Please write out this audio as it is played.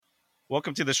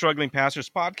Welcome to the Struggling Pastors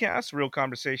Podcast, real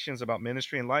conversations about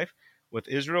ministry and life with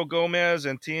Israel Gomez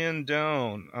and Tian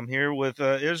Doan. I'm here with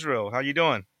Israel. How you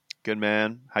doing? Good,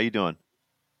 man. How you doing?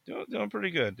 Doing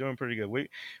pretty good. Doing pretty good.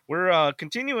 We're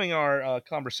continuing our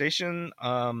conversation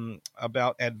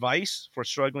about advice for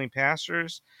struggling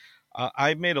pastors.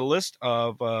 I've made a list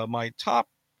of my top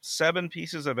 7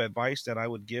 pieces of advice that I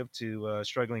would give to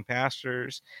struggling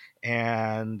pastors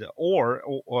and or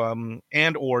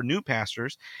new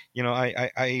pastors. You know,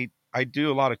 I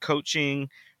do a lot of coaching,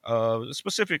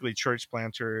 specifically church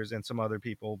planters and some other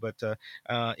people. But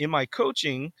in my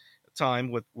coaching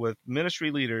time with ministry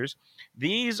leaders,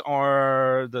 these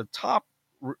are the top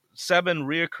 7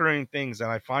 reoccurring things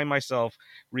that I find myself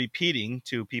repeating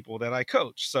to people that I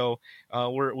coach. So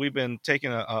we've been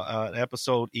taking an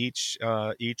episode each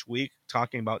week,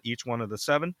 talking about each one of the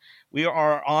 7. We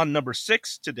are on number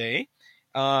 6 today,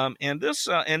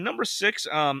 and number 6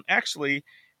 actually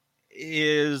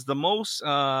is the most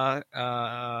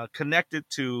connected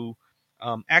to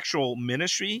actual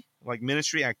ministry, like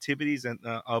ministry activities, and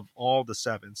of all the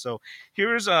 7. So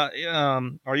here's are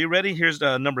you ready? Here's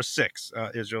the number 6,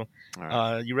 Israel. All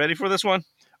right. You ready for this one?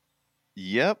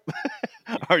 Yep.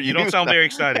 Are You don't you? sound very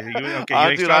excited. You Dude,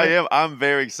 I excited? am. I'm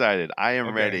very excited. I am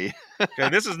Okay. ready. Okay,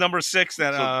 this is number 6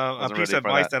 that So a wasn't piece ready of for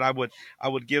advice that. that I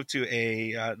would give to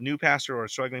a new pastor or a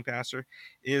struggling pastor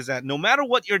is that no matter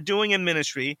what you're doing in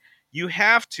ministry, you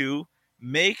have to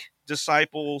make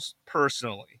disciples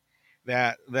personally.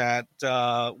 That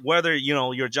whether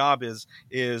your job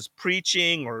is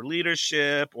preaching or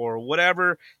leadership or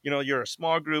whatever, you're a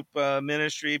small group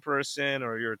ministry person,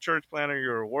 or you're a church planner,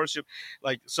 you're a worship,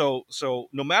 so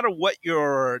no matter what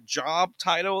your job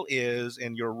title is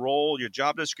and your role, your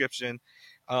job description,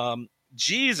 um,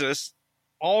 Jesus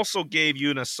also gave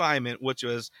you an assignment, which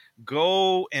was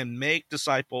go and make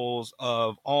disciples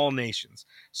of all nations.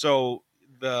 So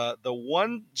the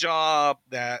one job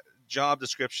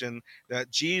description that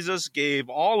Jesus gave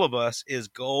all of us is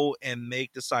go and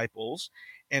make disciples,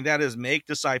 and that is make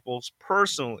disciples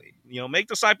personally. Make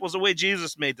disciples the way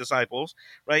Jesus made disciples,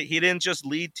 right? He didn't just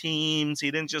lead teams,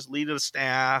 he didn't just lead a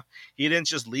staff, he didn't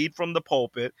just lead from the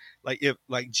pulpit.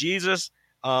 Like Jesus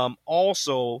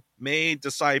also made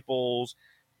disciples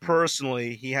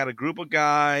personally. He had a group of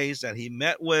guys that he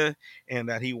met with and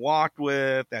that he walked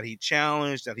with, that he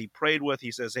challenged, that he prayed with.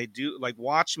 He says, hey,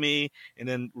 watch me, and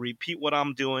then repeat what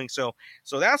I'm doing. So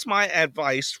that's my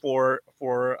advice for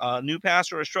a new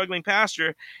pastor or a struggling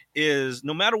pastor, is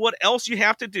no matter what else you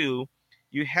have to do,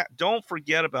 don't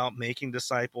forget about making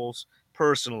disciples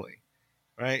personally.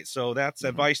 Right. So that's Mhm.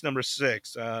 advice number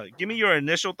 6. Give me your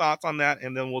initial thoughts on that,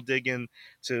 and then we'll dig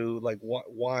into like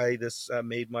why this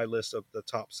made my list of the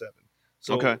top 7.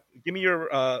 Okay. So give me your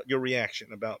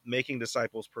reaction about making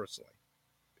disciples personally.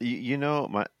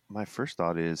 My first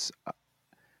thought is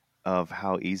of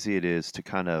how easy it is to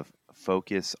kind of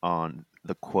focus on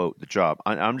the job.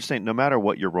 I'm just saying, no matter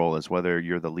what your role is, whether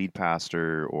you're the lead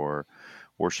pastor or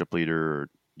worship leader or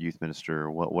youth minister,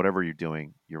 or whatever you're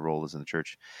doing, your role is in the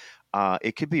church.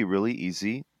 It could be really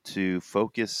easy to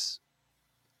focus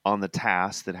on the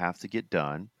tasks that have to get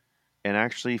done and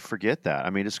actually forget that. I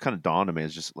mean, it's kind of dawned on me,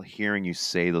 is just hearing you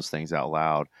say those things out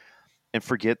loud and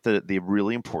forget the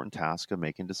really important task of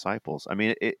making disciples. I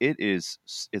mean, it's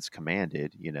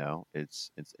commanded,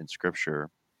 it's in scripture.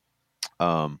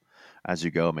 As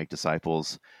you go, make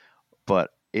disciples, but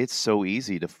it's so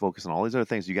easy to focus on all these other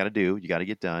things you got to do, you got to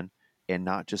get done, and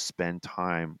not just spend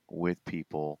time with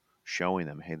people, showing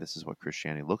them, hey, this is what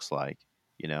Christianity looks like.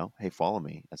 Hey, follow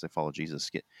me as I follow Jesus.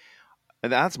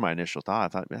 And that's my initial thought. I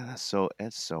thought, man, it's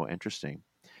so interesting.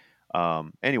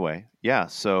 Anyway, yeah.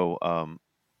 So,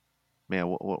 man,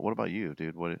 what about you,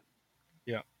 dude?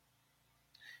 Yeah.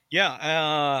 Yeah.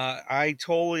 I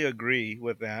totally agree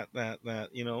with that.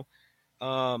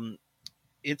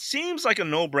 It seems like a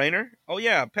no-brainer. Oh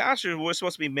yeah, pastors, we're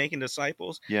supposed to be making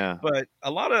disciples, Yeah. but a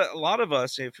lot of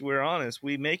us, if we're honest,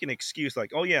 we make an excuse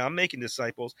like, oh yeah, I'm making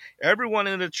disciples. Everyone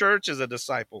in the church is a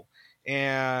disciple,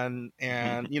 and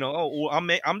oh, well,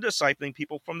 I'm discipling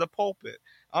people from the pulpit.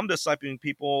 I'm discipling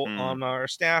people Hmm. on our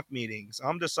staff meetings.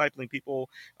 I'm discipling people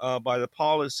by the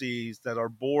policies that our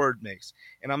board makes.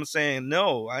 And I'm saying,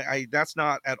 no, I that's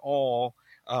not at all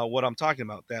what I'm talking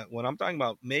about. That when I'm talking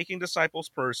about making disciples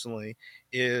personally,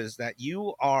 is that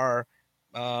you are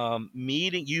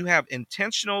you have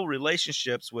intentional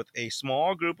relationships with a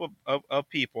small group of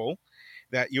people,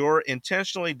 that you're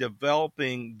intentionally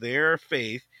developing their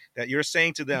faith, that you're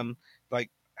saying to them, like,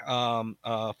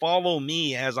 follow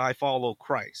me as I follow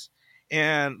Christ.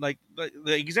 And like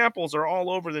the examples are all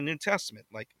over the New Testament.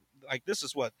 Like this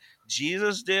is what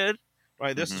Jesus did,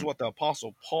 right? This is Mhm. what the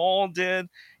Apostle Paul did,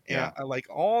 and Yeah. like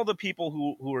all the people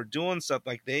who were doing stuff,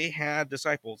 like they had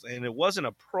disciples, and it wasn't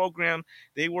a program.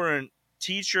 They weren't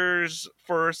teachers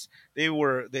first.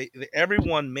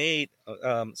 Everyone made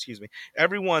excuse me,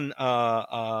 everyone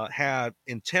had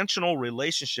intentional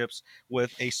relationships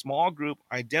with a small group,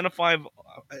 identifiable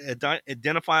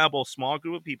small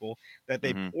group of people that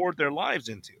they Mhm. poured their lives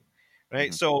into,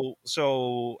 right? Mhm. So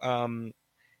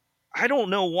I don't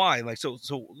know why. Like,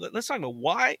 let's talk about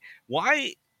why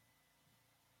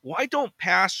why don't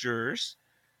pastors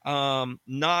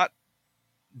not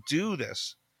do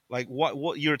this? Like,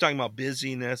 what you're talking about,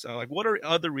 busyness, like what are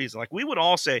other reasons? Like, we would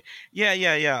all say,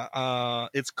 yeah,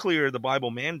 it's clear the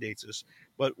Bible mandates this,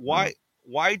 but Uh,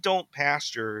 why don't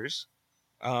pastors,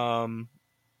 um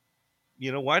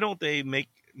why don't they make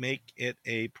it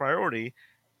a priority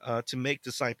to make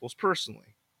disciples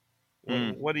personally?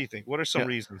 mm, What do you think? What are some yeah.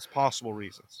 reasons, possible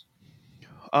reasons?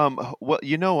 Well,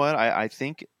 you know what?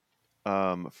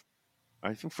 Um, f-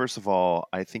 I think first of all,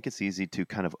 I think it's easy to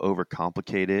kind of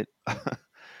overcomplicate it.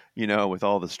 With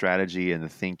all the strategy and the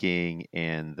thinking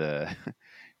and the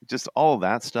just all of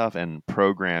that stuff and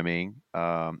programming.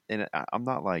 And I'm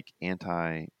not like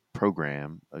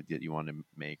anti-program that you want to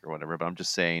make or whatever, but I'm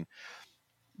just saying,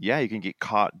 yeah, you can get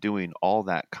caught doing all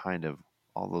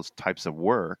those types of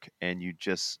work, and you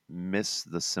just miss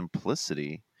the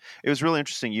simplicity. It was really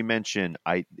interesting. You mentioned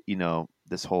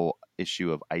this whole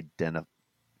issue of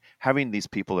having these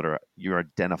people that you're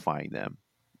identifying them.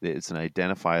 It's an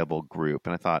identifiable group,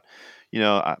 and I thought,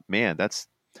 man, that's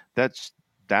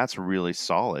that's really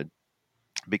solid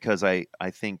because I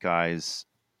think guys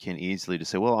can easily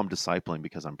just say, well, I'm discipling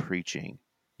because I'm preaching,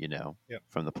 Yeah,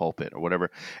 from the pulpit or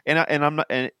whatever. And I'm not,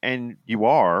 and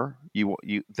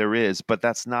you there is, but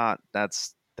that's not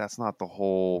the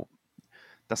whole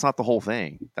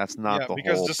thing. That's not yeah, the because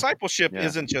whole. discipleship Yeah.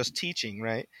 isn't just teaching,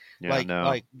 right? Yeah. like No.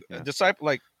 like Yeah. disciple,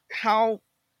 like how,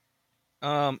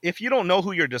 if you don't know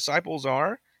who your disciples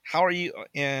are, how are you,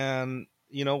 and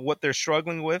what they're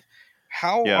struggling with,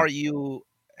 how Yeah. are you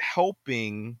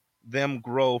helping them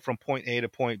grow from point A to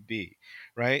point B,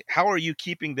 right? How are you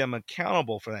keeping them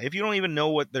accountable for that if you don't even know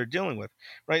what they're dealing with,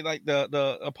 right? Like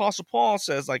the Apostle Paul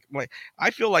says, like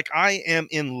I feel like I am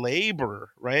in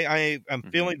labor, right? I am Hmm.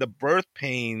 feeling the birth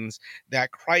pains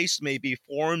that Christ may be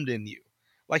formed in you.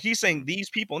 Like, he's saying these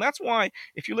people, and that's why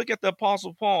if you look at the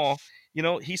Apostle Paul,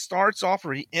 he starts off,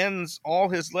 or he ends all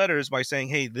his letters by saying,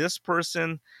 hey, this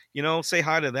person, say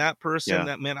hi to that person. Yeah.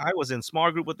 That, man, I was in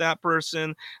small group with that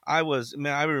person. I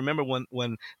remember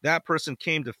when that person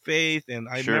came to faith, and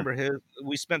I Sure. remember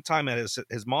we spent time at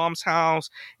his mom's house,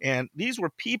 and these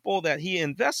were people that he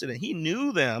invested in. He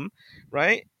knew them,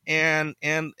 right? And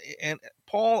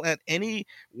Paul at any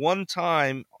one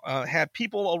time had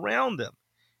people around him.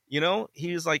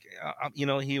 He was like,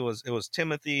 it was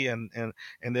Timothy, and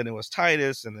then it was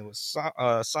Titus, and it was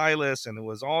Silas, and it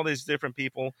was all these different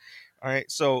people. All right,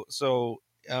 so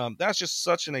that's just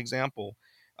such an example.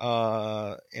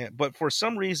 But for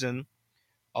some reason,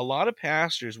 a lot of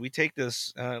pastors, we take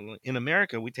this, in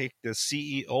America, we take the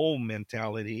CEO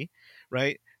mentality,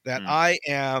 right? That Mm. I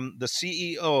am the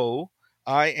CEO,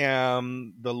 I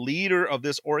am the leader of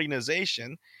this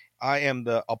organization, I am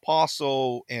the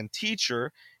apostle and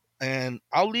teacher, and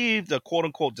I'll leave the quote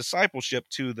unquote discipleship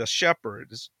to the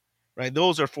shepherds, right?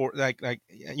 Those are for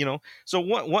So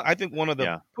what I think one of the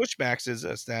Yeah. pushbacks is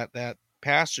this, that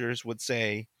pastors would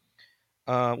say,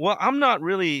 well, I'm not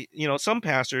really, some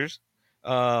pastors,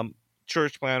 um,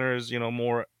 church planners,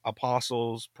 more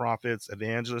apostles, prophets,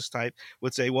 evangelists type,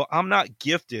 would say, well, I'm not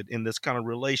gifted in this kind of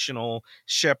relational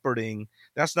shepherding.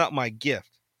 That's not my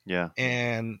gift. Yeah.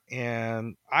 And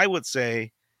I would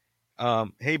say,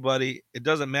 hey, buddy, it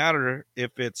doesn't matter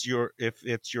if it's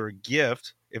your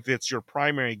gift, if it's your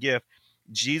primary gift.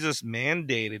 Jesus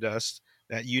mandated us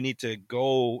that you need to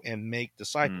go and make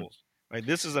Mm. disciples. Right?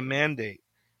 This is a mandate,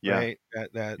 Yeah. right?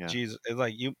 That Yeah. Jesus is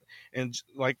like you, and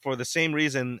like for the same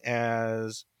reason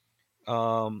as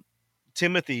um,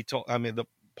 Timothy told, I mean, the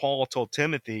Paul told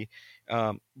Timothy,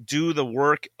 do the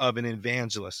work of an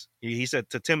evangelist. He said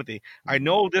to Timothy, I Hmm.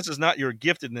 know this is not your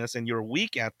giftedness and you're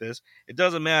weak at this. It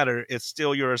doesn't matter. It's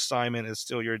still your assignment. It's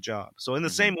still your job. So in the Hmm.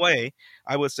 same way,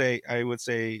 I would say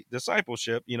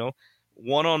discipleship,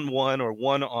 one on one, or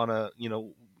one on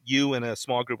you and a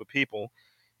small group of people,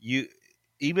 you,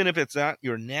 even if it's not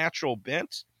your natural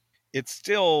bent, it's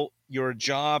still your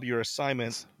job, your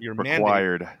assignment, It's your mandate.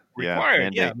 required. Yeah. Required,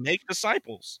 yeah, Mandate. make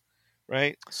disciples,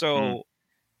 right? Mm. So,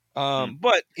 Mm.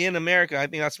 but in America, I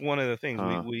think that's one of the things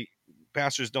we Huh. we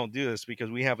pastors don't do this because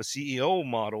we have a CEO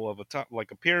model of a top,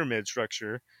 like a pyramid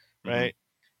structure, Hmm. right?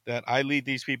 that I lead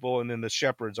these people, and then the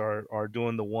shepherds are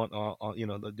doing the one,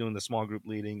 doing the small group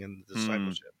leading and the Hmm.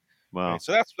 discipleship, right? Well,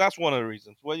 So that's one of the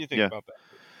reasons. What do you think yeah. about that?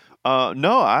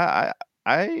 No,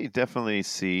 I definitely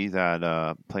see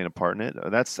that playing a part in it.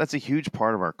 That's a huge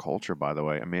part of our culture, by the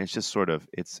way. I mean, it's just sort of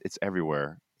it's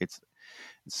everywhere. It's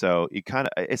so you kind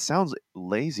of it sounds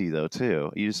lazy though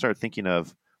too. You just start thinking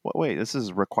of what? Wait, this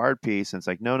is required piece, and it's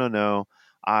like no, no, no.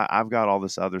 I've got all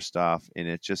this other stuff, and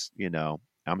it's just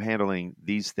I'm handling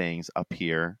these things up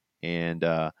here, and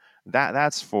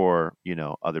that's for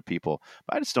other people.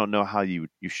 But I just don't know how you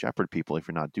shepherd people if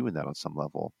you're not doing that on some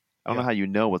level. I don't know Yeah, how you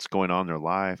know what's going on in their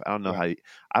life. I don't know yeah,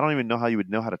 I don't even know how you would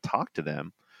know how to talk to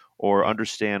them or yeah,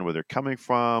 understand where they're coming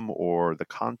from or the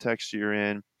context you're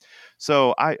in.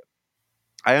 So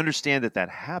I understand that that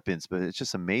happens, but it's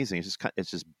just amazing.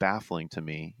 It's just baffling to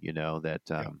me, that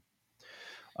yeah.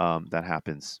 that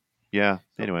happens. Yeah.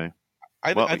 So Anyway,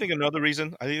 I, th- well, I think another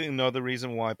reason I think another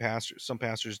reason why some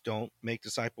pastors don't make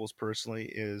disciples personally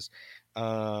is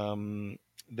um,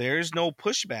 there's no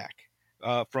pushback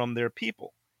from their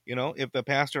people. If the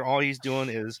pastor all he's doing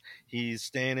is he's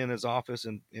staying in his office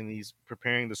and he's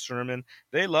preparing the sermon,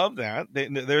 they love that.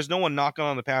 There's no one knocking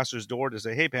on the pastor's door to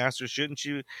say, "Hey, pastor, shouldn't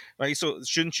you like so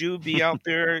shouldn't you be out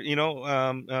there,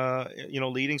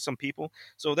 leading some people?"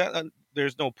 So that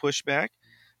there's no pushback.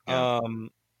 yeah.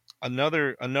 Um,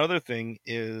 another thing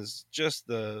is just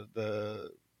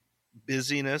the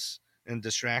busyness and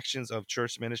distractions of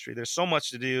church ministry. There's so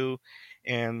much to do,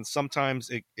 and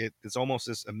sometimes it's almost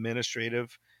this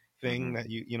administrative thing Hmm. that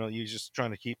you're just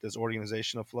trying to keep this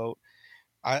organization afloat.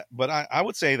 But I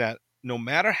would say that no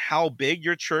matter how big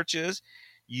your church is,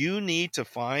 you need to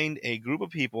find a group of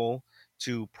people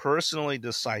to personally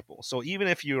disciple. So even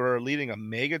if you're leading a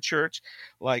mega church,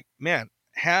 like, man,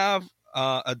 have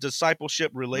a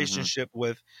discipleship Hmm. relationship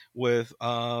with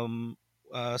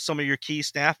some of your key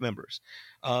staff members.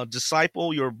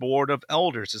 Disciple your board of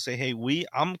elders to say, "Hey,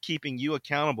 I'm keeping you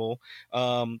accountable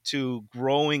to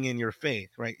growing in your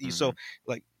faith." Right? Hmm. So,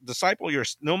 like, disciple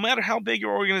no matter how big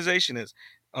your organization is,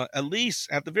 at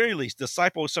the very least,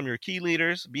 disciple some of your key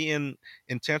leaders, be in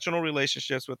intentional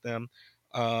relationships with them,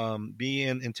 be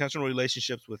in intentional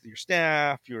relationships with your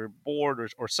staff, your board,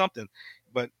 or something.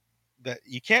 But that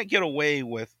you can't get away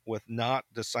with not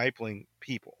discipling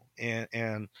people.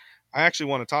 And I actually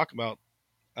want to talk about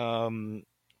um,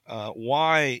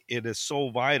 why it is so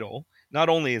vital. Not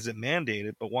only is it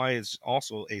mandated, but why it's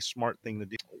also a smart thing to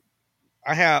do.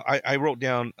 I wrote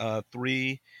down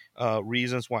three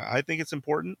reasons why I think it's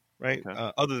important, right? Okay.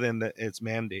 Other than that it's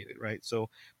mandated, right? So,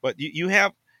 but you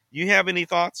have any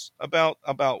thoughts about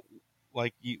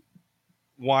like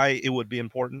why it would be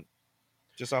important,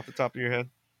 just off the top of your head?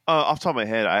 Off the top of my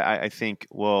head, I think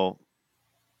well,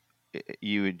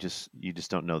 you just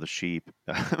don't know the sheep.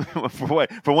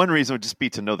 For one reason would just be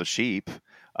to know the sheep,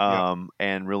 Yeah,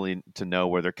 and really to know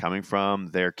where they're coming from,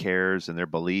 their cares and their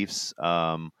beliefs.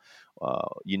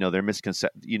 Their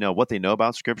misconception, what they know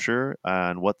about Scripture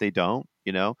and what they don't.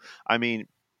 I mean,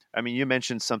 you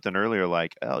mentioned something earlier,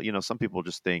 like, oh, some people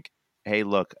just think, hey,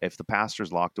 look, if the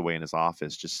pastor's locked away in his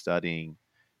office just studying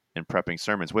and prepping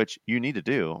sermons, which you need to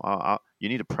do. You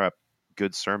need to prep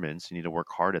good sermons. You need to work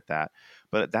hard at that.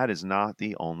 But that is not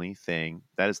the only thing.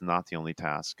 That is not the only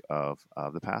task of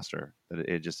the pastor. That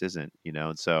it just isn't.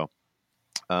 And so,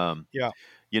 um, yeah,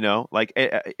 like,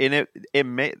 and it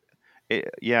may.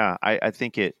 Yeah, I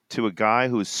think it to a guy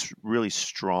who's really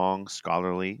strong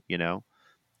scholarly,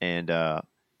 and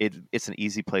it's an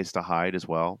easy place to hide as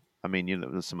well. I mean,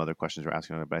 there's some other questions we're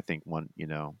asking, but I think one,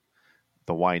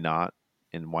 the why not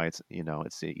and why it's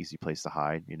an easy place to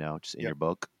hide, just in yep, your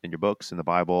books, in the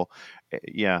Bible.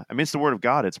 Yeah, I mean, it's the Word of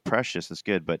God. It's precious. It's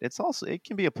good, but it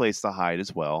can be a place to hide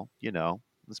as well.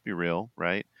 Let's be real,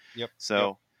 right? yep, yep,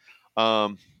 So,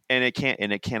 um, and it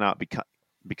cannot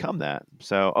become that.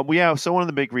 So, yeah. So one of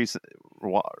the big reasons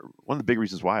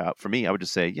why, for me, I would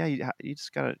just say, yeah, you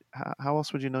just gotta. How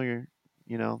else would you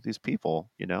know these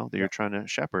people, that you're yep, trying to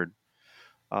shepherd?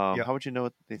 yep, How would you know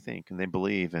what they think and they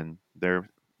believe and their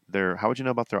how would you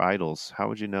know about their idols? How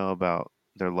would you know about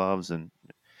their loves? And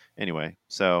anyway,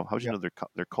 so how would you yep, know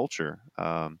their culture?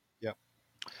 yep.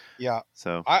 Yeah,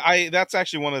 So I that's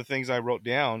actually one of the things I wrote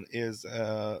down is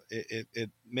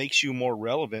it makes you more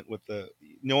relevant with the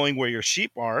knowing where your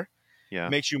sheep are,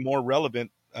 yeah. makes you more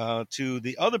relevant to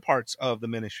the other parts of the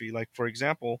ministry. Like, for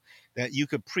example, that you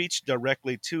could preach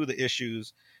directly to the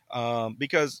issues,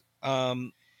 because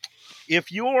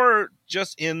if you're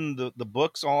just in the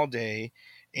books all day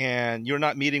and you're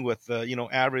not meeting with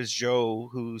average Joe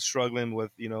who's struggling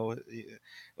with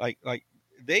like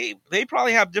they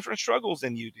probably have different struggles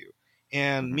than you do,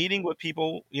 and Mhm. meeting with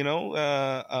people,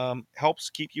 helps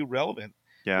keep you relevant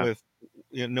Yeah. with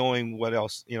knowing what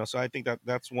else. So I think that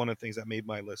that's one of the things that made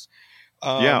my list.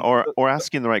 Yeah, Um, or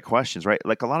asking the right questions, right?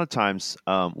 Like a lot of times,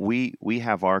 we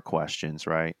have our questions,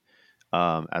 right?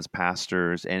 As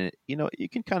pastors, and you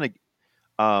can kind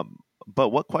of, but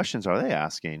what questions are they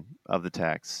asking of the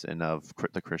text and of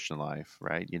the Christian life,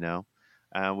 right?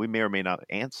 We may or may not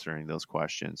answering those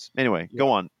questions. Anyway, yeah. go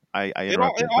on. I It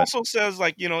interrupted, but also says,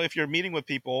 like, if you're meeting with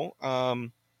people,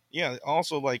 yeah,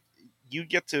 also, like, you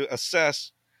get to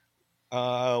assess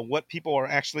what people are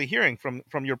actually hearing from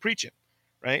your preaching,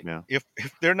 right? yeah, If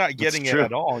they're not that's getting it true.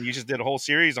 at all, and you just did a whole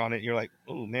series on it, you're like,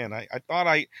 oh man, I thought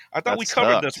That we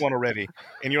covered this sucked. one already,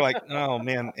 and you're like, oh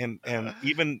man, and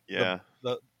even Yeah.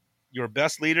 the your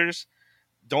best leaders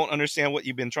don't understand what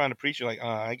you've been trying to preach. You're like,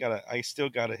 I still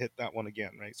gotta hit that one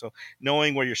again, right? So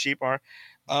knowing where your sheep are.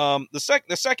 The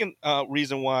second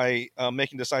reason why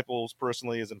making disciples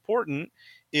personally is important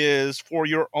is for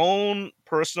your own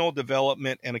personal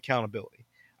development and accountability.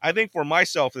 I think for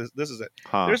myself, this is it.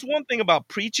 Huh. There's one thing about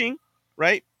preaching,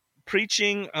 right?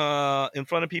 Preaching in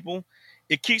front of people,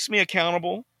 it keeps me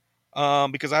accountable,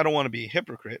 because I don't want to be a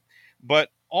hypocrite. But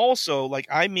also, like,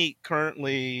 I meet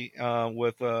currently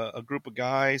with a group of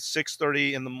guys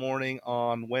 6:30 in the morning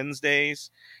on Wednesdays,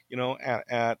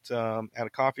 at a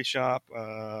coffee shop,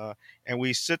 and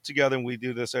we sit together and we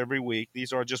do this every week.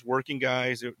 These are just working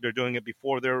guys. They're doing it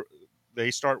before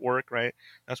they start work, right?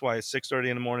 That's why it's 6:30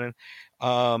 in the morning.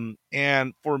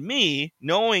 And for me,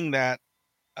 knowing that,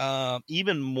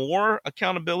 even more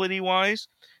accountability wise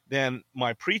than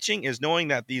my preaching, is knowing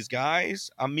that these guys,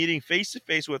 I'm meeting face to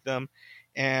face with them,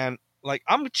 and, like,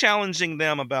 I'm challenging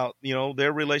them about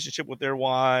their relationship with their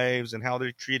wives and how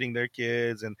they're treating their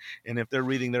kids, and if they're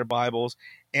reading their Bibles,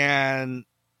 and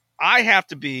I have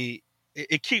to be.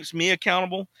 It keeps me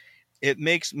accountable. It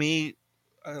makes me,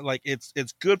 like, it's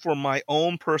good for my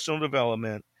own personal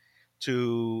development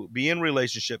to be in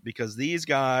relationship, because these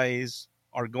guys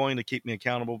are going to keep me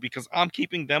accountable because I'm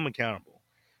keeping them accountable,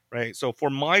 right? So for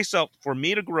myself, for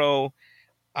me to grow,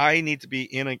 I need to be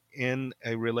in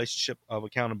a relationship of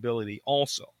accountability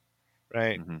also,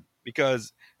 right? Hmm.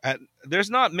 Because there's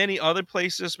not many other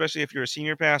places, especially if you're a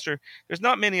senior pastor, there's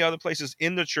not many other places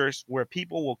in the church where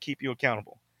people will keep you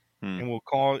accountable Hmm. and will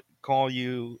call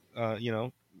you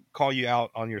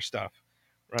out on your stuff,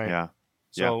 right? Yeah.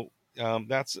 Yeah. So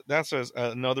that's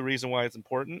another reason why it's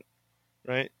important,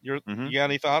 right? Hmm. You got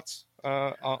any thoughts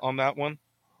on that one?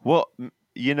 Well,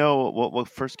 what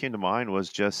first came to mind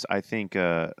was just, I think,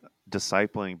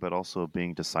 discipling, but also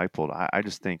being discipled. I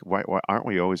just think, why aren't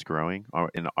we always growing?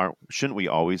 And shouldn't we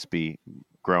always be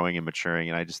growing and maturing?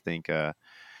 And I just think, I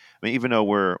mean, even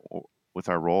though with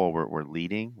our role, we're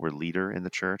leader in the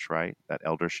church, right? That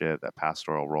eldership, that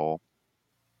pastoral role,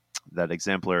 that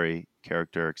exemplary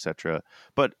character, etc.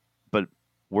 But but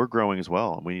we're growing as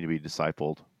well, and we need to be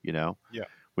discipled. Yeah,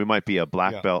 We might be a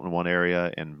black yeah, belt in one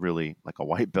area and really like a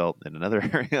white belt in another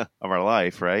area of our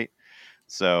life, right?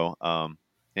 So,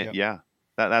 yeah, yeah,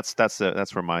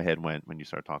 that's where my head went when you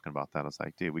started talking about that. I was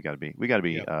like, dude, we got to be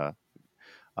yeah,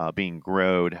 being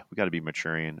growed. We got to be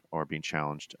maturing or being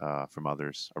challenged from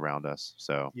others around us.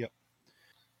 So, yeah.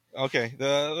 Okay,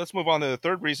 let's move on to the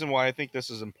third reason why I think this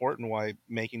is important. Why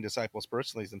making disciples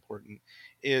personally is important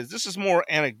is this is more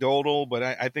anecdotal, but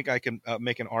I think I can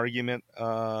make an argument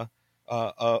of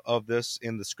this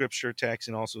in the scripture text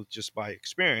and also just by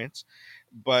experience.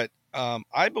 But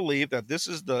I believe that this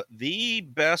is the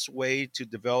best way to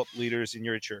develop leaders in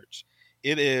your church.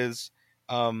 It is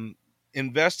um,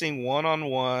 investing one on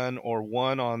one or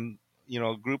one on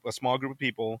a small group of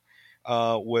people,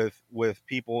 with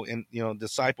people in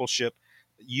discipleship,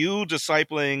 you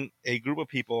discipling a group of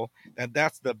people,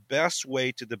 that's the best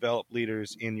way to develop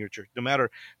leaders in your church. No matter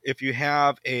if you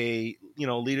have a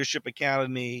leadership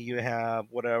academy, you have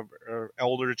whatever, or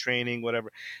elder training,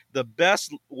 whatever, the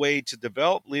best way to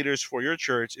develop leaders for your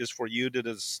church is for you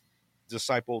to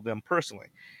disciple them personally.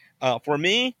 For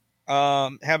me,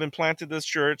 having planted this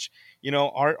church,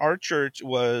 our church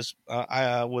was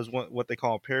what they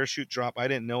call a parachute drop. I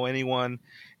didn't know anyone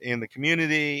in the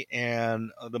community,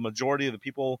 and the majority of the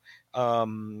people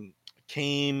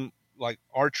came. Like,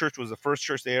 our church was the first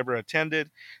church they ever attended,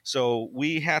 so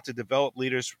we had to develop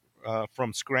leaders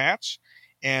from scratch,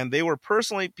 and they were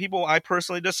personally people I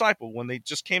personally discipled when they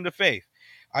just came to faith.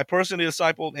 I personally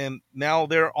discipled, and now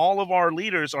all of our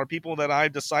leaders are people that I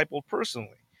discipled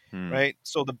personally, hmm, right?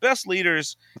 So the best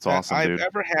leaders that's that awesome, I've dude.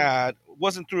 ever had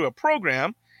wasn't through a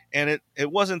program, and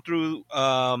it wasn't through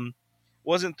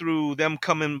wasn't through them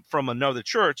coming from another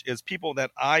church. It's people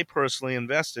that I personally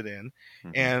invested in,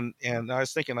 Mm-hmm. and I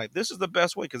was thinking like this is the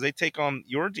best way because they take on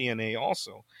your DNA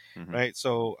also, Mm-hmm. right?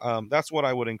 So that's what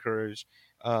I would encourage.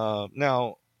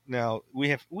 Now we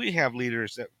have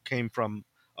leaders that came from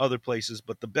other places,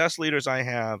 but the best leaders I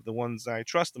have, the ones I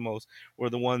trust the most, were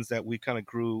the ones that we kind of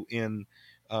grew in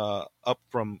up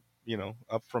from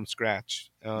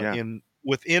scratch Yeah. in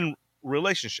within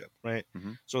relationship, right?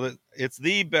 Mm-hmm. So that it's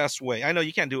the best way. I know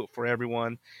you can't do it for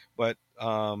everyone, but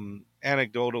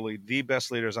anecdotally, the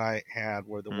best leaders I had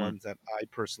were the Mm. ones that I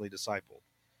personally discipled,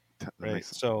 That right? makes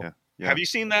sense. So Yeah. Yeah. have you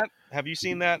seen that? Have you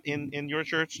seen that in your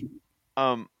church?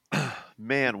 Um,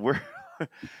 man, we're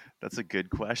that's a good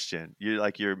question. You're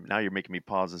making me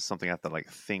pause. It's something I have to like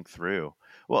think through.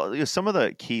 Well, some of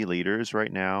the key leaders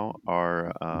right now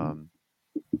are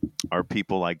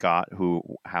people I got who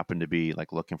happen to be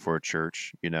like looking for a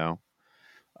church.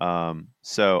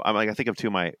 So I'm like I think of two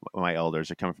of my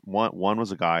elders. I come one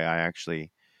was a guy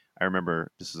I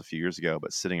remember this is a few years ago,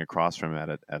 but sitting across from him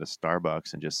at a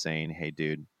Starbucks and just saying, "Hey,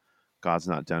 dude, God's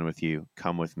not done with you.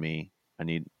 Come with me. I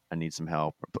need some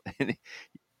help."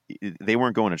 And they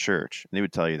weren't going to church. They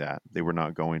would tell you that they were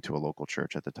not going to a local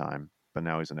church at the time. But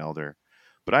now he's an elder.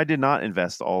 But I did not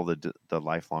invest all the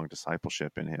lifelong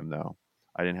discipleship in him, though.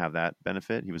 I didn't have that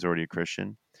benefit. He was already a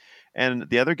Christian. And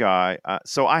the other guy,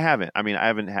 so I haven't. I mean, I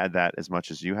haven't had that as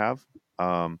much as you have.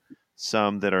 Um,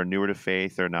 some that are newer to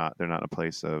faith, they're not in a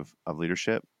place of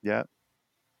leadership yet.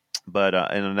 But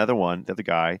and another one, the other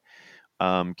guy,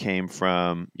 came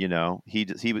from he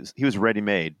was ready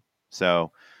made.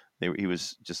 So he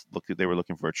was just they were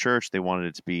looking for a church. They wanted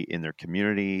it to be in their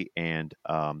community, and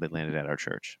they landed at our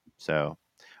church. So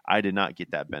I did not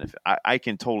get that benefit. I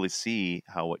can totally see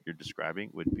how what you're describing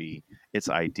would be it's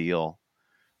ideal,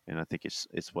 and I think it's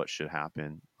what should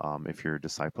happen if you're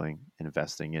discipling and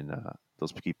investing in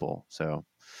those people. So,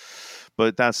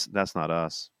 but that's not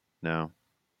us. No,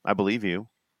 I believe you.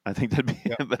 I think that'd be,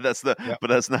 Yeah, yeah. but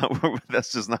that's not,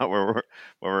 that's just not where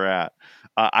we're at.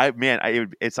 I man,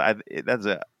 that's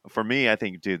a for me. I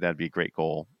think, dude, that'd be a great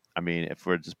goal. I mean, if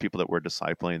we're just people that we're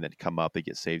discipling that come up, they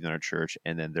get saved in our church,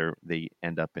 and then they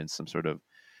end up in some sort of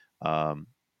um,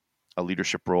 a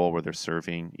leadership role where they're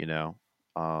serving,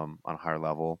 on a higher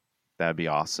level. That'd be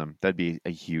awesome. That'd be a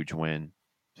huge win.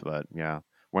 But yeah,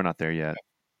 we're not there yet.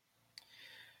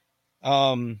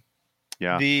 Um,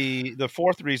 Yeah. the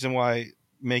fourth reason why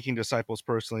making disciples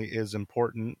personally is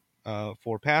important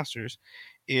for pastors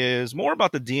is more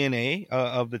about the DNA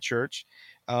of the church.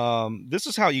 This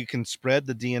is how you can spread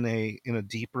the DNA in a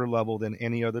deeper level than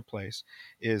any other place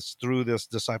is through this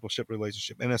discipleship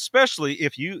relationship, and especially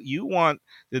if you want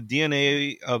the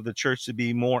DNA of the church to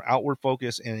be more outward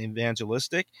focused and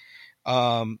evangelistic.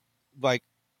 Um, like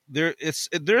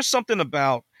there's something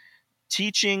about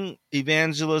teaching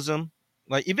evangelism.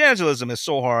 Like evangelism is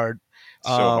so hard.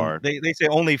 So hard. They say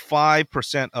only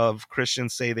 5% of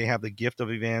Christians say they have the gift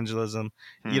of evangelism.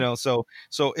 Hmm. So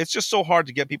it's just so hard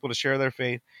to get people to share their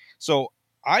faith. So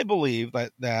I believe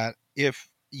that if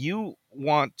you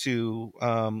want to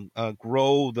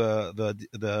grow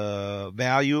the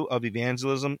value of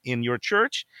evangelism in your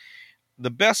church,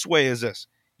 the best way is this: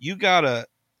 you gotta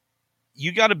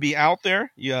be out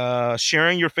there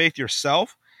sharing your faith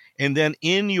yourself, and then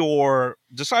in your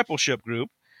discipleship group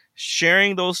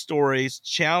sharing those stories,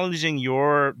 challenging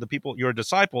the people, your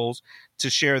disciples, to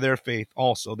share their faith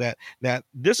also. That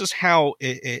this is how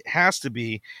it has to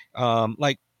be.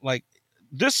 Like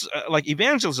this like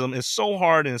evangelism is so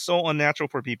hard and so unnatural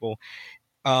for people.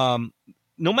 um,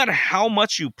 no matter how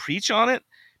much you preach on it,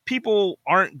 people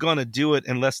aren't going to do it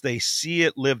unless they see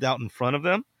it lived out in front of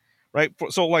them, right?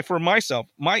 So, like for myself,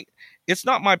 it's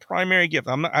not my primary gift.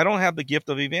 I don't have the gift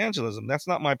of evangelism. That's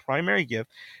not my primary gift.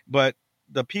 But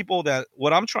the people that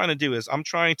what I'm trying to do is I'm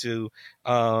trying to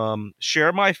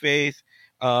share my faith,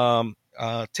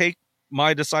 take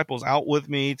my disciples out with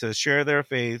me to share their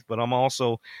faith, but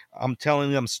I'm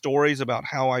telling them stories about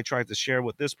how I tried to share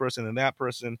with this person and that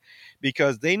person,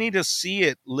 because they need to see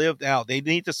it lived out. They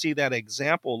need to see that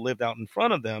example lived out in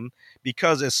front of them,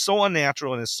 because it's so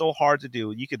unnatural and it's so hard to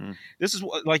do. Hmm. This is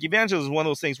like evangelism is one of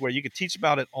those things where you could teach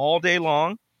about it all day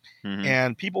long, Hmm.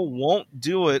 and people won't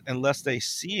do it unless they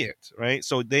see it, right?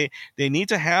 So they need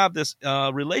to have this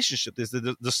relationship, this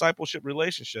the discipleship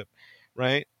relationship,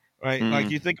 right? Right, like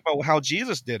Hmm. you think about how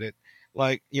Jesus did it.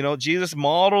 Like, Jesus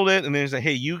modeled it, and then he said,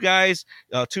 hey, you guys,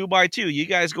 two by two, you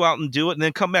guys go out and do it, and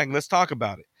then come back and let's talk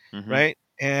about it, Hmm. right?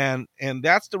 And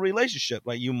that's the relationship.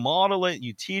 Like, you model it,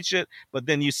 you teach it, but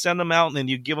then you send them out and then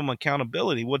you give them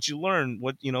accountability. What you learn,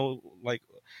 like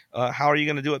how are you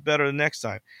going to do it better the next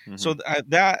time? Hmm. So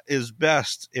that is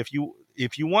best.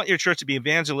 if you want your church to be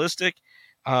evangelistic,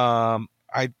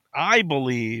 I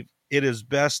believe it is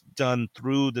best done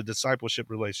through the discipleship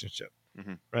relationship,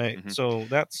 Hmm. right? Hmm. So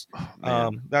Oh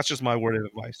man, that's just my word of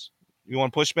advice. You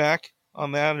want to push back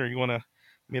on that, or you want to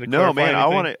me to no clarify man, I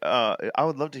want anything? to. I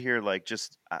would love to hear like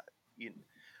just you,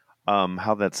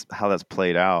 how that's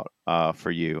played out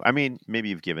for you. I mean, maybe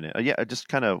you've given it. Yeah, just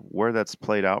kind of where that's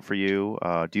played out for you.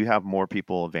 Do you have more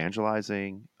people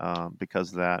evangelizing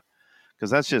because of that?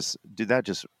 Because that's just, dude, that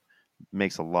just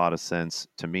makes a lot of sense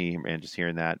to me. And just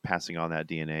hearing that, passing on that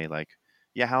DNA, like,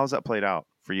 yeah, how has that played out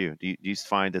for you? Do you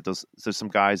find that there's some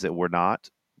guys that were not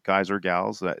guys or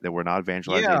gals that were not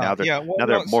evangelizing, Yeah, now yeah. Well,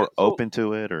 they're no. more open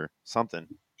to it or something?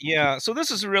 Yeah, so this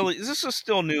is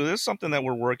still new. This is something that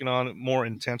we're working on, more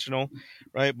intentional,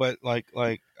 right? But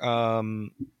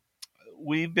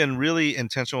we've been really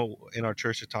intentional in our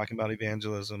church of talking about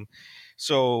evangelism.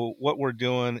 So what we're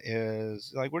doing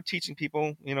is like we're teaching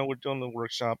people, we're doing the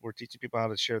workshop, we're teaching people how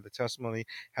to share the testimony,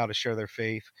 how to share their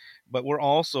faith, but we're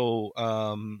also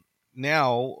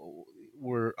now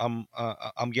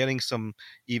I'm getting some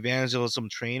evangelism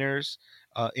trainers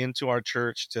into our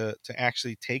church to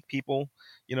actually take people,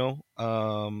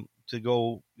 to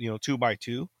go, two by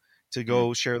two, to Mm-hmm.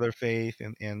 go share their faith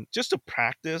and just to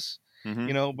practice,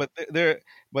 Mm-hmm. but there,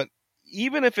 but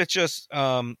even if it's just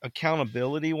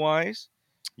accountability wise,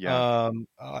 Yeah.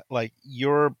 like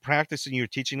you're practicing, you're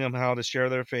teaching them how to share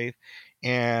their faith,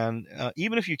 and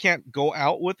even if you can't go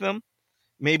out with them,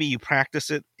 maybe you practice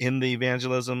it in the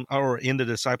evangelism or in the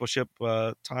discipleship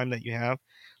time that you have.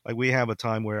 Like we have a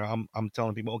time where I'm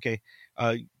telling people, okay,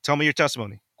 tell me your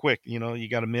testimony quick. You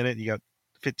got a minute, you got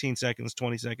 15 seconds,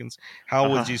 20 seconds. How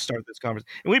would Uh-huh. you start this conversation?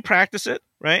 And we practice it,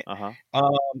 right? Uh-huh.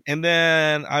 um, and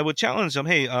then I would challenge them,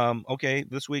 hey, okay,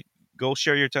 this week go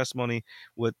share your testimony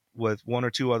with one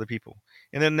or two other people,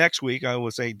 and then next week I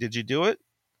would say, did you do it?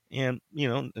 And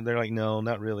they're like, no,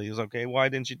 not really. It's okay, why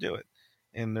didn't you do it?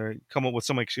 And they're come up with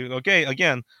some excuse. Okay,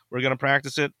 again, we're gonna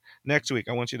practice it next week.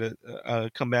 I want you to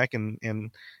come back and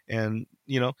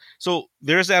So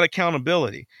there's that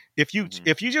accountability. Mm-hmm.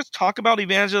 If you just talk about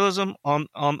evangelism on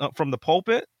from the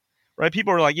pulpit, right?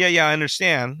 People are like, yeah, yeah, I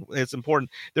understand, it's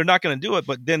important. They're not going to do it,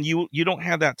 but then you don't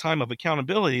have that time of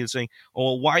accountability and saying, oh,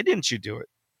 well, why didn't you do it?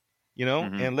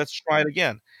 Mm-hmm. And let's try it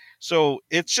again. So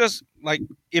it's just like,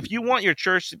 if you want your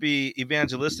church to be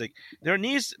evangelistic, there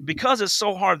needs, because it's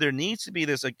so hard, there needs to be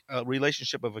this a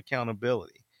relationship of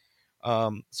accountability.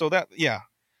 So that, yeah,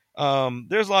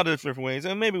 there's a lot of different ways,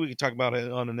 and maybe we could talk about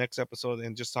it on the next episode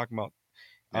and just talk about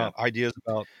Yeah. ideas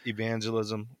about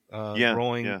evangelism, Yeah.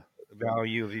 growing Yeah.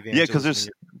 value of Yeah, because evangelism in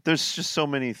your. there's just so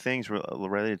many things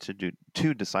related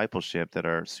to discipleship that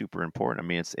are super important. I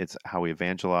mean, it's how we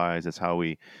evangelize, it's how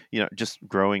we, just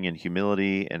growing in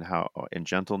humility and how in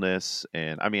gentleness,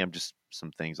 and I mean, I'm just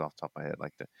some things off the top of my head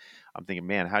like that. I'm thinking,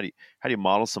 man, how do you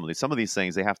model some of these? Some of these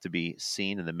things they have to be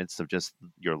seen in the midst of just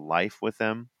your life with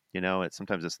them. It's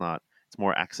sometimes it's not. It's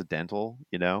more accidental.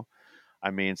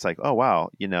 I mean, it's like, oh wow,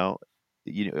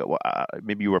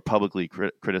 maybe you were publicly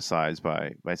criticized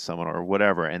by someone or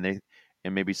whatever, and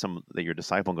maybe some that your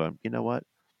disciple going, you know what,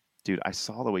 dude, I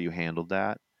saw the way you handled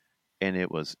that, and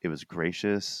it was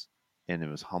gracious and it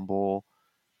was humble,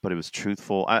 but it was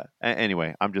truthful.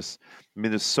 Anyway, I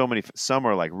mean, there's so many. Some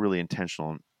are like really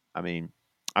intentional. I mean,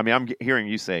 I'm hearing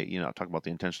you say, talk about the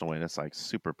intentional way. And that's like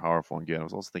super powerful and good. I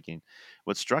was also thinking,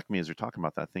 what struck me as you're talking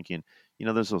about that, thinking,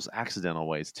 there's those accidental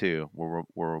ways too, where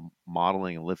we're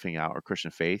modeling and living out our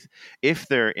Christian faith, if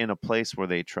they're in a place where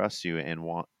they trust you and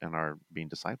want and are being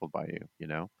discipled by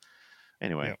you.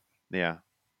 Anyway, Yeah,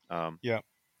 yeah, um, yeah.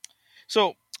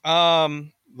 So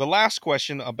the last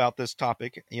question about this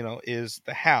topic, is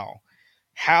the how.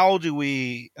 How do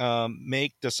we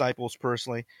make disciples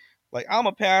personally? Like, I'm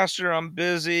a pastor, I'm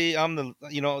busy, I'm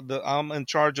I'm in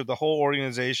charge of the whole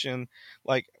organization,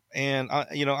 like, and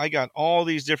I got all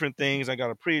these different things. I got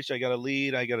to preach, I got to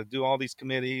lead, I got to do all these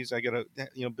committees, I got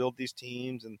to build these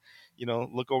teams, and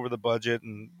look over the budget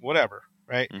and whatever,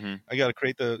 right? mm-hmm, I got to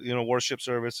create the worship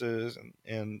services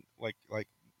and like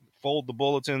fold the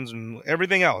bulletins and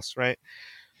everything else, right?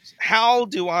 How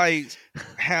do I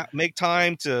make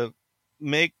time to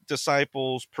make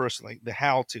disciples personally? The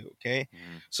how to, okay?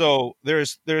 mm-hmm, So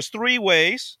there's three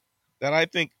ways that I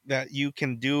think that you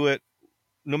can do it.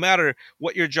 No matter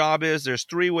what your job is, there's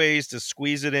three ways to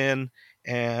squeeze it in,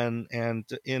 and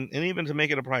even to make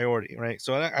it a priority, right?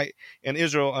 So and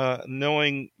Israel,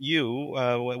 knowing you,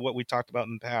 what we talked about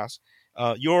in the past,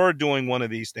 you're doing one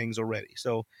of these things already.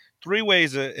 So three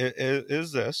ways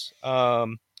is this.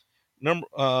 Number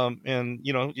and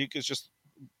you could just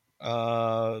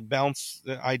bounce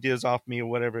the ideas off me or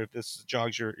whatever. If this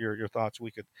jogs your thoughts,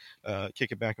 we could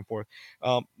kick it back and forth.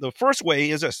 The first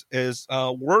way is this: is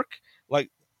work like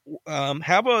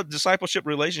have a discipleship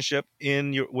relationship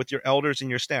in your with your elders and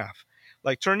your staff.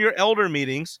 Like turn your elder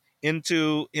meetings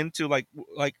into like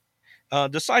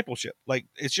discipleship. Like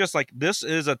it's just like this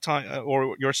is a time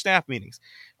or your staff meetings.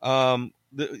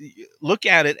 Look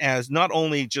at it as not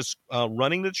only just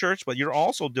running the church, but you're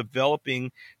also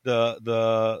developing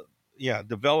the yeah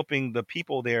developing the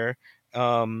people there,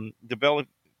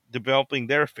 developing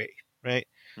their faith, right?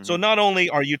 So Hmm. not only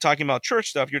are you talking about church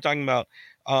stuff, you're talking about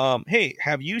hey,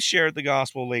 have you shared the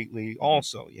gospel lately? Hmm.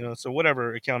 Also, so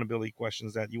whatever accountability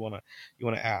questions that you want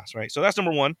to ask, right? So that's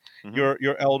number one, Hmm.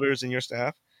 your elders and your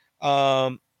staff.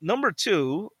 Number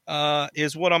two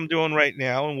is what I'm doing right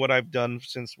now, and what I've done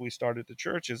since we started the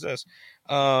church is this.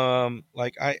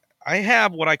 Like I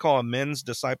have what I call a men's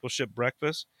discipleship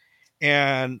breakfast,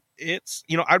 and it's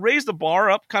I raise the bar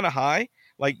up kind of high.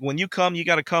 Like when you come, you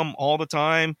got to come all the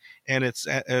time, and it's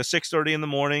at 6:30 in the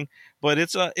morning. But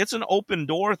it's an open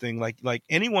door thing. Like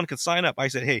anyone could sign up. I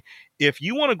said, hey, if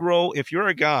you want to grow, if you're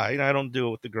a guy, and I don't do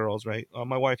it with the girls, right?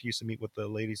 My wife used to meet with the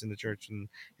ladies in the church, and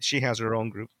she has her own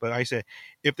group. But I said,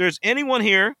 if there's anyone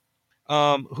here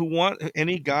who want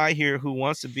any guy here who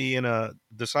wants to be in a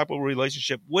disciple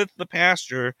relationship with the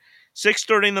pastor,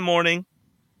 6:30 in the morning,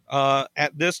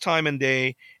 at this time and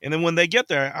day. And then when they get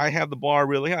there, I have the bar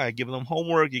really high. I give them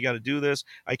homework. You got to do this.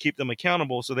 I keep them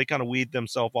accountable so they kind of weed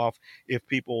themselves off if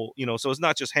people, so it's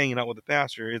not just hanging out with the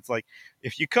pastor. It's like,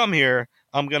 if you come here,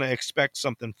 I'm going to expect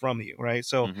something from you. Right.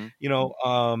 So, Hmm.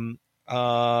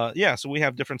 yeah, so we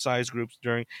have different size groups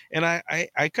during, and I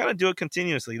kind of do it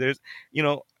continuously.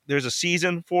 There's a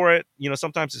season for it.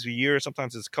 Sometimes it's a year,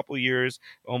 sometimes it's a couple of years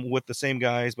with the same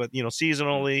guys, but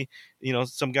seasonally,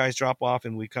 some guys drop off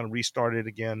and we kind of restart it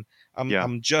again. i'm Yeah.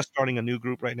 i'm just starting a new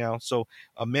group right now, so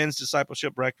a men's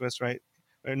discipleship breakfast, right?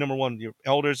 Number one, your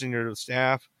elders and your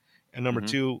staff, and number Hmm.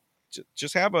 two,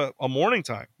 just have a morning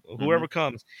time, Hmm. whoever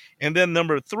comes. And then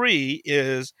number three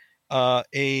is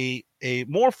a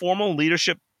more formal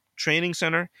leadership training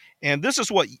center. And this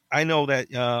is what I know that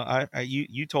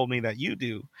you told me that you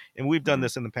do, and we've done Hmm.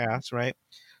 this in the past, right?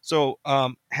 So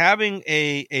having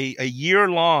a year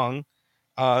long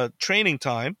training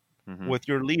time Hmm. with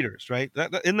your leaders, right?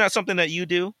 Isn't that something that you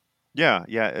do? Yeah,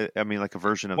 yeah. I mean, like a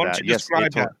version of Why don't you that. Yes, it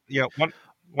describe that? totally. Yeah, why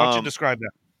don't you Um, describe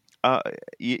that? uh,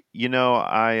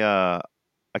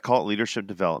 I call it leadership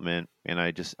development, and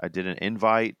I did an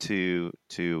invite to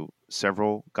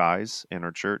several guys in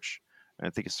our church. I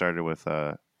think it started with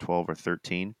 12 or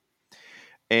 13,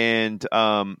 and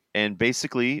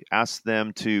basically asked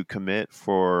them to commit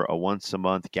for a once a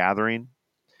month gathering,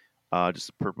 just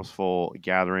a purposeful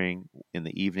gathering in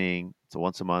the evening. So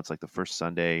once a month, it's like the first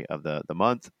Sunday of the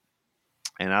month,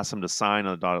 and asked them to sign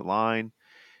on the dotted line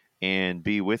and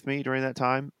be with me during that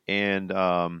time. And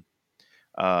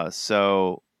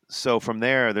so from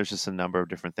there, there's just a number of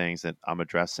different things that I'm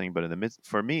addressing. But in the midst,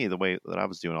 for me, the way that I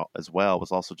was doing as well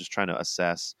was also just trying to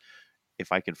assess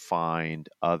if I could find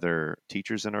other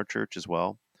teachers in our church as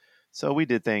well. So we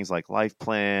did things like life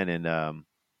plan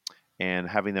and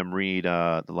having them read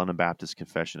the London Baptist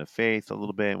Confession of Faith a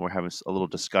little bit, and we're having a little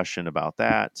discussion about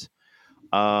that.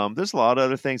 There's a lot of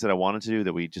other things that I wanted to do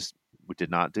that we did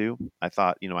not do. I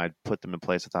thought, I'd put them in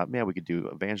place. I thought, man, we could do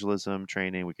evangelism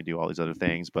training, we could do all these other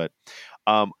things, but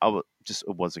just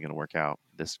it wasn't going to work out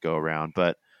this go around.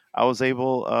 But I was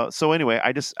able. So anyway,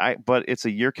 but it's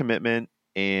a year commitment,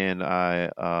 and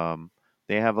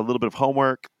they have a little bit of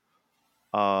homework.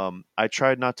 I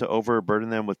tried not to overburden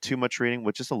them with too much reading,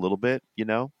 which is a little bit,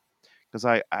 because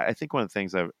I think one of the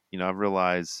things I've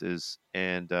realized is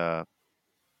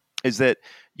that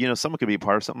someone could be a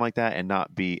part of something like that and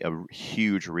not be a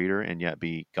huge reader and yet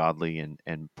be godly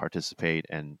and participate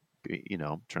and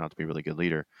turn out to be a really good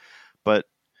leader. But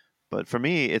for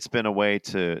me, it's been a way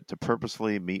to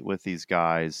purposefully meet with these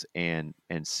guys and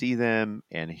see them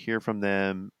and hear from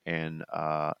them and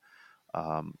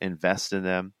invest in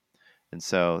them. And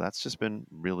so that's just been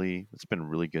it's been a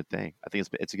really good thing. I think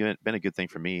been a good thing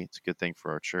for me. It's a good thing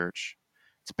for our church.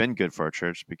 It's been good for our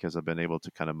church because I've been able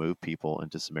to kind of move people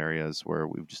into some areas where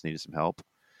we've just needed some help.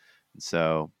 And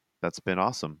so that's been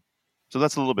awesome. So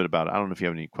that's a little bit about it. I don't know if you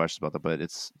have any questions about that, but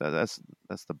that's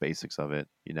the basics of it.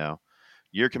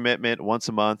 Your commitment once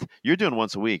a month. You're doing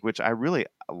once a week, which I really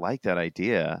like that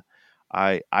idea.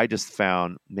 I just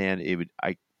found, man,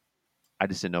 I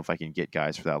just didn't know if I can get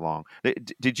guys for that long.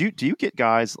 Do you get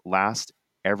guys last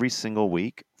every single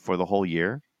week for the whole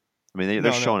year? I mean, they're No,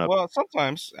 no. showing up. Well,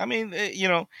 sometimes. I mean,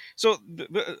 so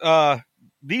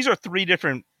these are three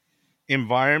different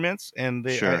environments, and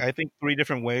Sure. I think 3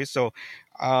 different ways. So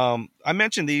I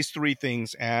mentioned these 3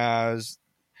 things as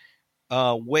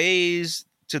ways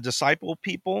to disciple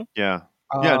people. Yeah.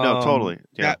 Yeah. No. Totally.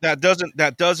 Yeah. That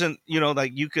doesn't,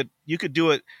 like you could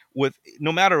do it with,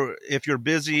 no matter if you're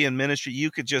busy in ministry,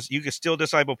 you could still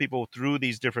disciple people through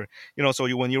these different,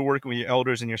 so when you're working with your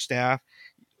elders and your staff,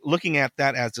 looking at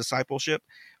that as discipleship,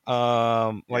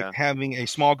 like Yeah. having a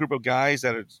small group of guys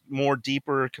that are more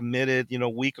deeper committed,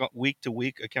 week to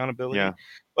week accountability. Yeah.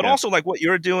 But Yeah. also like what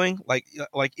you're doing,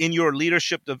 like in your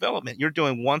leadership development, you're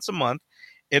doing once a month.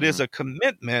 It is Mhm. a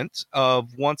commitment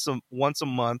of once a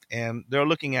month, and they're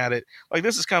looking at it like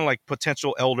this is kind of like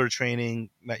potential elder training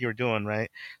that you're doing, right?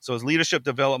 So it's leadership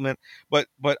development. But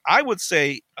I would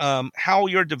say, how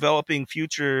you're developing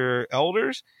future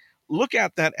elders, look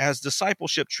at that as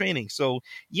discipleship training. So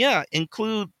yeah,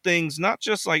 include things, not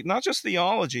just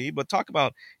theology, but talk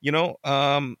about,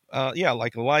 yeah,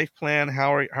 like a life plan.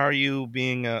 How are you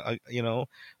being a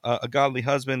godly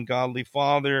husband, godly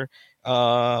father?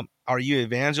 Are you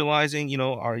evangelizing?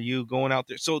 Are you going out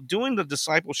there? So doing the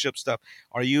discipleship stuff.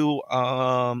 Are you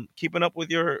keeping up with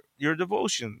your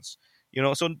devotions?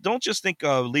 So don't just think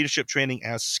of leadership training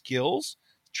as skills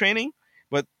training,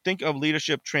 but think of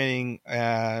leadership training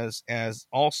as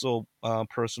also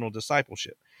personal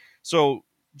discipleship. So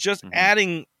just Mhm.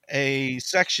 adding a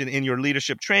section in your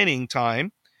leadership training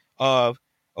time of,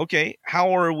 okay,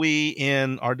 how are we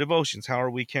in our devotions? How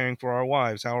are we caring for our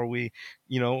wives? How are we,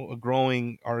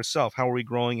 growing ourselves? How are we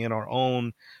growing in our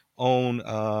own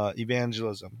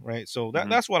evangelism? Right. So Mhm.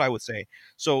 that's what I would say.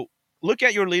 So look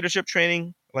at your leadership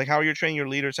training, like how you're training your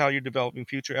leaders, how you're developing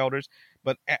future elders,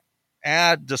 but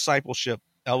add discipleship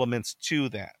elements to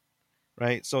that,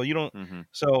 right? So you don't, Mhm.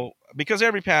 so because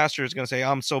every pastor is going to say,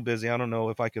 I'm so busy, I don't know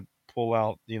if I could pull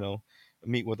out,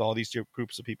 meet with all these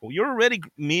groups of people. You're already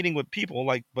meeting with people,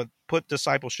 like, but put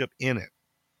discipleship in it,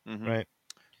 Mhm. right?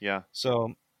 Yeah.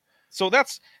 So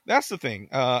that's the thing.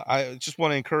 I just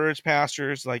want to encourage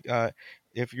pastors, like,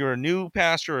 if you're a new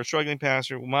pastor or a struggling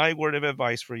pastor, my word of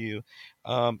advice for you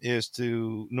is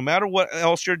to, no matter what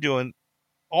else you're doing,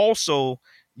 also,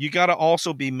 you got to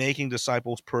also be making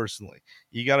disciples personally.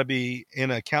 You got to be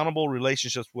in accountable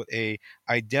relationships with a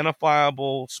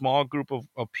identifiable small group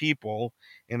of people,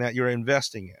 and that you're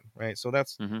investing in, right? So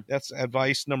Mhm. that's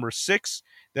advice number 6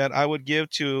 that I would give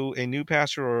to a new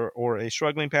pastor, or a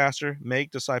struggling pastor: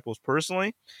 make disciples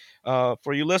personally.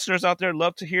 For you listeners out there,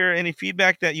 love to hear any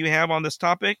feedback that you have on this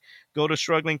topic. Go to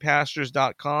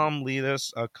strugglingpastors.com, leave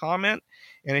us a comment,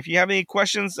 and if you have any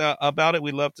questions about it,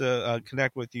 we'd love to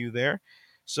connect with you there.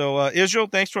 So, Israel,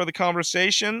 thanks for the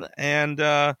conversation, and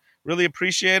really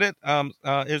appreciate it.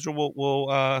 Israel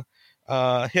will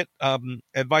hit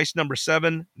advice number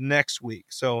 7 next week.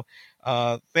 So,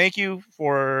 thank you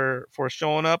for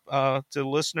showing up to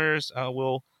listeners.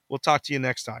 We'll talk to you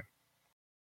next time.